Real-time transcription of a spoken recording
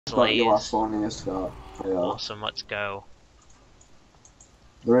Scott, your blaze. last one here, Scott. Yeah. Awesome, let's go.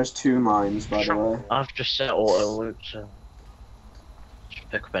 There is 2 mines, by the way. I've just set auto loop, so just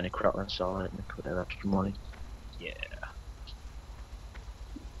pick up any crap and sell it and put in extra money. Yeah.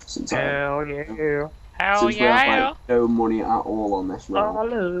 Since Hell yeah. Hell since we have yeah. like no money at all on this round.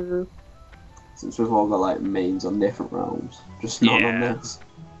 Hello. Since we've all got like mains on different realms, just not on Yeah. this.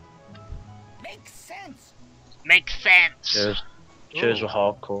 Makes sense. Makes sense. Cheers were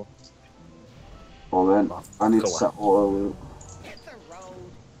hardcore. Oh man, I need to Go set auto loop. Hit the road.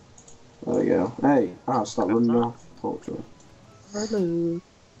 There we go. Hey, stop running off. Talk to him. Hello.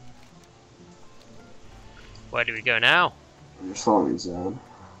 Where do we go now? I'm just following zone.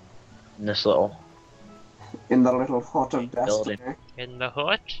 In this little In the little hut of building. destiny. In the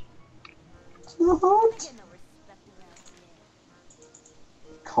hut? The hut?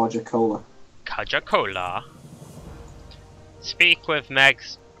 Coca-Cola. Coca-Cola. Speak with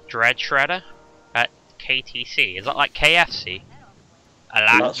Meg's Dread Shredder at KTC. Is that like KFC?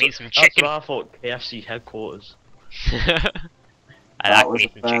 I like me some That's chicken. what I thought. KFC headquarters. I That like was me a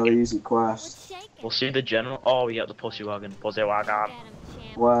some fairly chicken. easy quest. We'll see the general. Oh, we got the pussy wagon. Pussy wagon.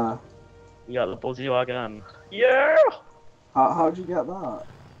 Where? We got the pussy wagon. Yeah. How'd you get that?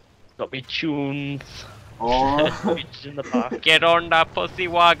 Got me tunes. Oh, It's in the back. Get on that pussy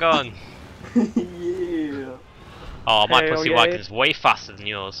wagon. yeah. Oh, my Hell pussy yeah. wagon's way faster than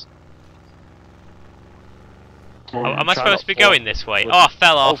yours. Oh, am I Try supposed to be not to going this way? Oh, I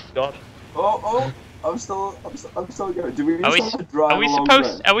fell Oh off. god. Oh, I'm still going. Do we Are just we, have to drive are we along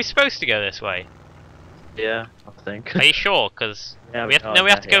supposed? then? Are we supposed to go this way? Yeah, I think. Are you sure? Because Yeah, we have are, no, we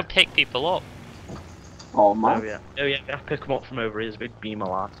have to yeah. go pick people up. Oh man. Oh yeah. Oh yeah. I pick them up from over here. There's a big beam of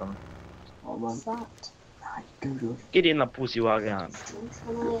light on them. Oh man. That. Right, go. Get in the pussy wagon.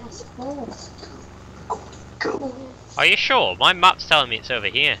 Go. Are you sure? My map's telling me it's over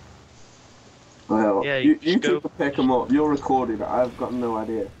here. Well, Yeah, you just two go- can pick them up. You're recording. I've got no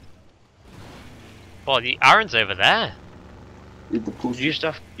idea. Well, the Aaron's over there. With the pussy. You just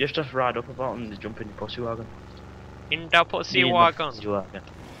have to ride up about and jump in your pussy wagon. In the pussy In the wagon. pussy wagon.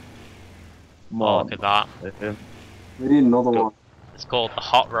 Oh, look at that. We need another Go. one. It's called the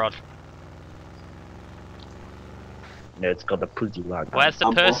hot rod. No, it's got the pussy wagon. Where's the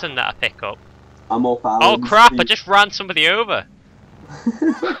I'm person that I pick up? I'm up. Oh Alan. crap! I just ran somebody over.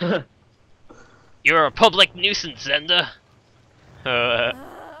 You're a public nuisance, Xender.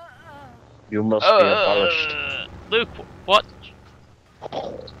 You must be abolished. Luke, what?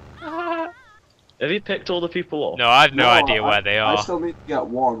 Have you picked all the people up? No, I have no idea where they I are. still need to get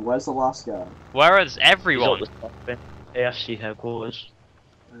one. Where's the last guy? Where is He's everyone? at the top in AFC headquarters.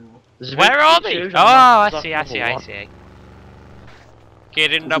 There's a Where big are they? picture Oh, on that. I see, That's I see, number I one. see.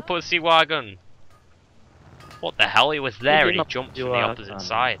 Get in the pussy wagon. What the hell? He was there and he jumped from the opposite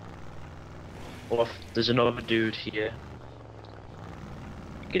side. Oh, there's another dude here.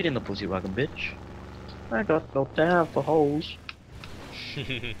 Get in the pussy wagon, bitch. I got no time for hoes.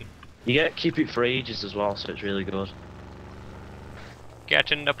 You get keep it for ages as well, so it's really good.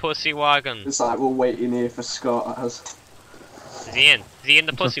 Get in the pussy wagon. It's like we're waiting here for Scott as. Is he in? Is he in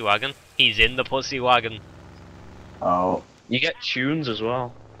the pussy wagon? He's in the pussy wagon. Oh. You get tunes as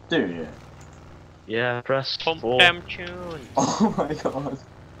well. Do you? Yeah, press Pump 4. them tunes. Oh my god.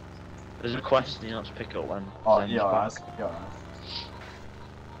 There's a quest and you have to pick up when. Oh, Zen's yeah, back.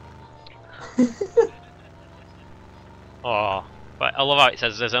 Oh, but I love how it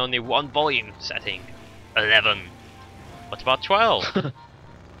says there's only one volume setting. 11. What about 12?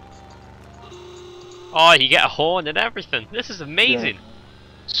 Oh, you get a horn and everything. This is amazing.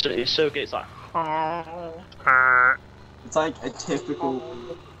 So it's so good. It's like It's like a typical.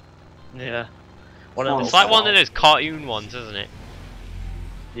 yeah. One of Oh, those- It's like one of those cartoon ones, isn't it?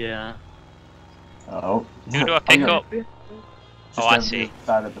 Yeah. Oh. Who do I pick up? Oh, I see.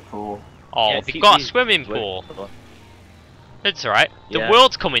 Side of the pool. Oh, Yeah, we've keep got a these swimming with- pool. It's alright. The Yeah.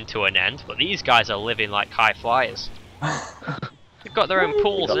 world's coming to an end, but these guys are living like high flyers. They've got their own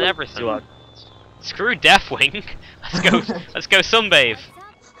pools Got and the everything. pussy wagon. Screw Deathwing. Let's go. Let's go sunbathe.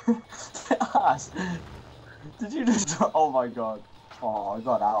 Did you just? Oh my god. Oh, I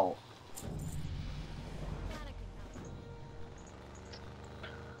got out.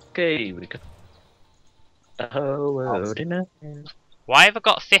 Okay, we got. Oh, dinner. Why have I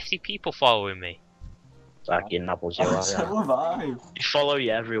got 50 people following me? Back in apples, you Oh, are. so Yeah. have I. They follow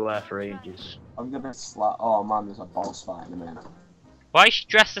you everywhere for ages. I'm gonna slap. Oh man, there's a boss fight in a minute. Why is she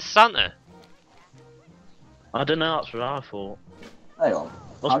dressed as Santa? I don't know. That's what I thought. Hang on.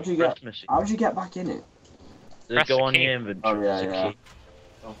 Must How'd be you get? Christmas. How'd you get back in it? They Press go the on key. your inventory. Oh, yeah, there's a yeah. key.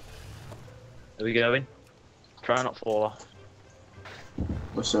 Are we going? Try not to fall off.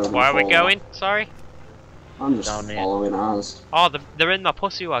 We're serving Where are we four. going? Sorry? I'm just Down here. following ours. Oh, they're in the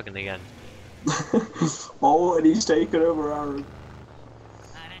pussy wagon again. Oh, and he's taken over Aaron.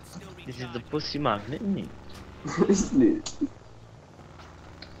 This is the pussy magnet, isn't it? Isn't it?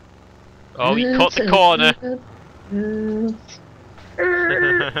 Oh, he cut the corner.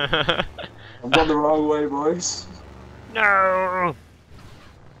 I've gone the wrong way, boys. No!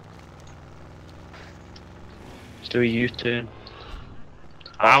 Let's do a U-turn.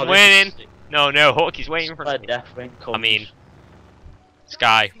 I'm winning! No, Hawkey's waiting for Like me. death ring comes. I mean,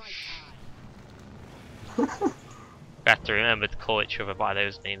 Sky. We have to remember to call each other by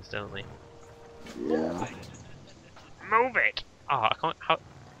those names, don't we? Yeah. Move it! Oh, I can't. How,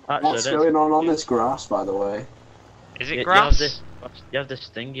 Actually, What's I don't- going on this grass, by the way? is it you grass? you have this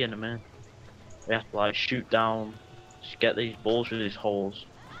thingy in a man. You have to like shoot down, just get these balls through these holes.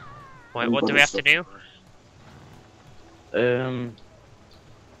 Wait, what do we have to do? Do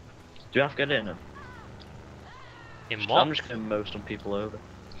you have to get in them? In I'm what? just gonna mow some people over.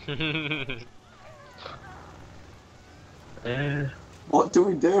 What do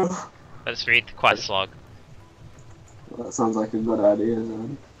we do? Let's read the quest log. That sounds like a good idea,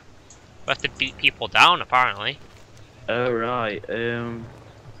 then. We have to beat people down, apparently. Oh right. We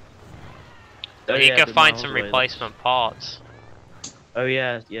Oh, need yeah, to go the find miles some away. replacement parts. Oh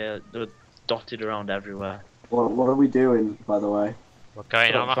yeah, they're dotted around everywhere. What are we doing, by the way? We're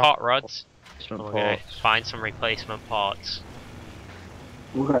going on the hot rods. Different We're going to parts. find some replacement parts.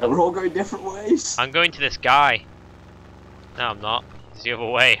 Okay, we're all going different ways. I'm going to this guy. No, I'm not. It's the other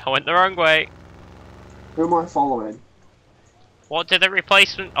way. I went the wrong way. Who am I following? What did the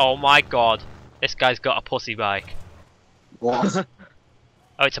replacement? Oh my god. This guy's got a pussy bike. What?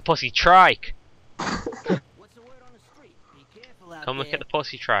 Oh, it's a pussy trike. What's the word on the street? Be careful out Come look there. at the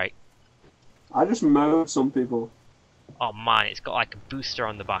pussy trike. I just mowed some people. Oh man, it's got like a booster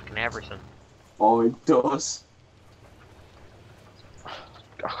on the back and everything. Oh, it does.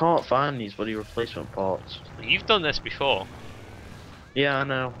 I can't find these bloody replacement parts. You've done this before. Yeah, I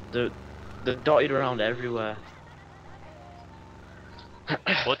know. They're dotted around everywhere.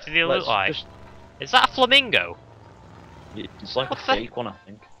 What did they Let's look like? just- Is that a flamingo? It's like What a the- fake one, I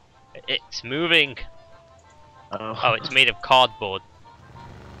think. It's moving. Oh, Oh, it's made of cardboard.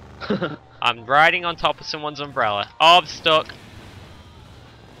 I'm riding on top of someone's umbrella. Oh, I'm stuck.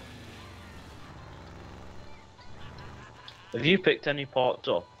 Have you picked any parts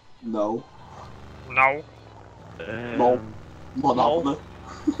up? No. No. No. Not No. happening.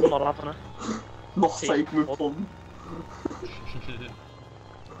 I'm not having it. Not Hey, take me what- fun.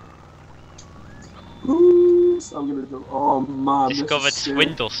 Ooh, so I'm gonna do. Oh man. this is Discovered sick.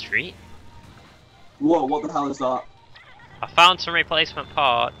 Swindle Street. Whoa, what the hell is that? I found some replacement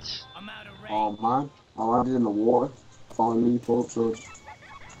parts. I'm out of range. Oh man. I landed in the water. Following me, folks.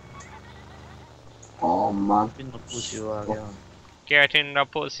 Oh man. In the pussy wagon. Get in the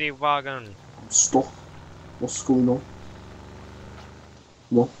pussy wagon. I'm stuck. What's going on?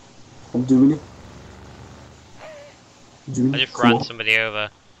 What? I'm doing it. I'm doing I it. just Come ran on. somebody over.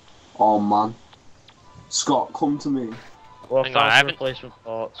 Oh man. Scott, come to me. Well, I Hang on, I found some haven't- replacement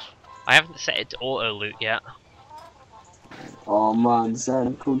parts. I haven't set it to auto loot yet. Oh man,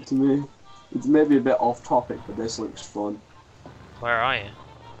 Zen, come to me. It's maybe a bit off topic, but this looks fun. Where are you?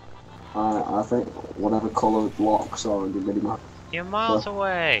 I think whatever colour blocks are on the minimap. You're miles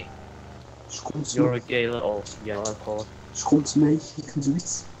away. Just come to You're me. a gay little yellow colour. Just come to me. You can do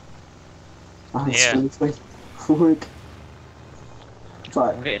it. Yeah. It's me. Look.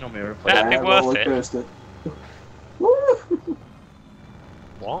 Try I'm it. getting on my That'd replacement. be worth roller it. coaster. Woo!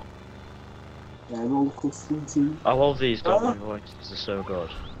 What? Yeah, roller coaster too. I love these goblin voices, they're so good.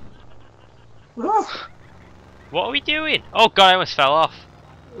 Ah! What are we doing? Oh god, I almost fell off.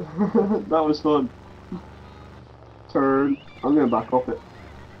 That was fun. Turn. I'm going back up it.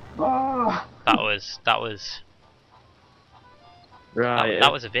 Ah! That was Right,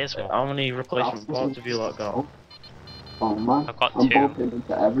 that was abysmal. how many replacement parts have you lot got? Oh man, I've got I'm 2. bumping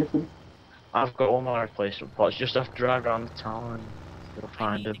into everything. I've got all my replacement parts, just have to drive around the town and you'll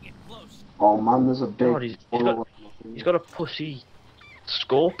find them. Oh man, there's a big. God, he's got a pussy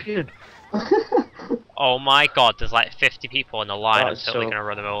scorpion. Oh my god, there's like 50 people in the line. I'm That's totally so- gonna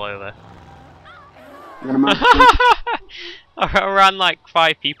run them all over. You're gonna make- I ran like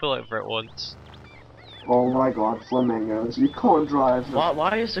 5 people over at once. Oh my god, flamingos! You can't drive them.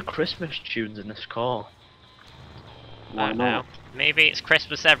 Why is there Christmas tunes in this car? I Why don't know. not? Maybe it's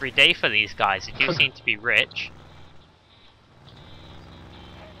Christmas every day for these guys. They do seem to be rich.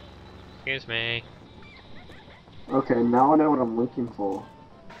 Excuse me. Okay, now I know what I'm looking for.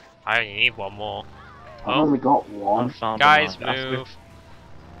 I only need one more. I've Oh. only got I one. found Guys, them. move.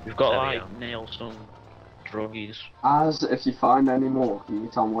 We've got There we like nail some druggies. As if you find any more, can you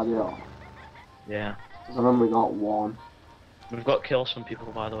tell me where they are? Yeah. Because I've only got one. We've got to kill some people,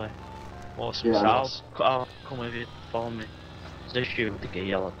 by the way. Awesome Yeah. sauce. I'll come with you, follow me. Is this you with the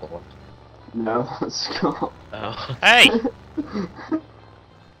yellow ball? No, Scott. Oh. Hey!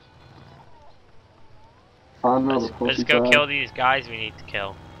 Find another Let's pussy go bird. kill these guys we need to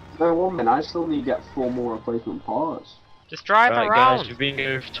kill. No, 1 minute, I still need to get 4 more replacement parts. Just drive Right, around. guys, we've been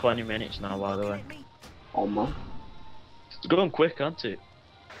going for 20 minutes now, by the way. Oh man. It's going quick, aren't it?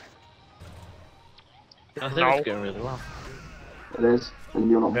 I think No. it's going really well. It is. And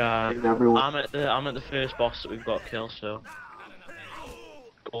you're not Right, beating everyone. I'm at the first boss that we've got to kill, so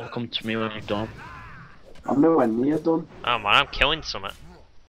all come to me when you've done. I'm nowhere near done. Oh man, I'm killing summit.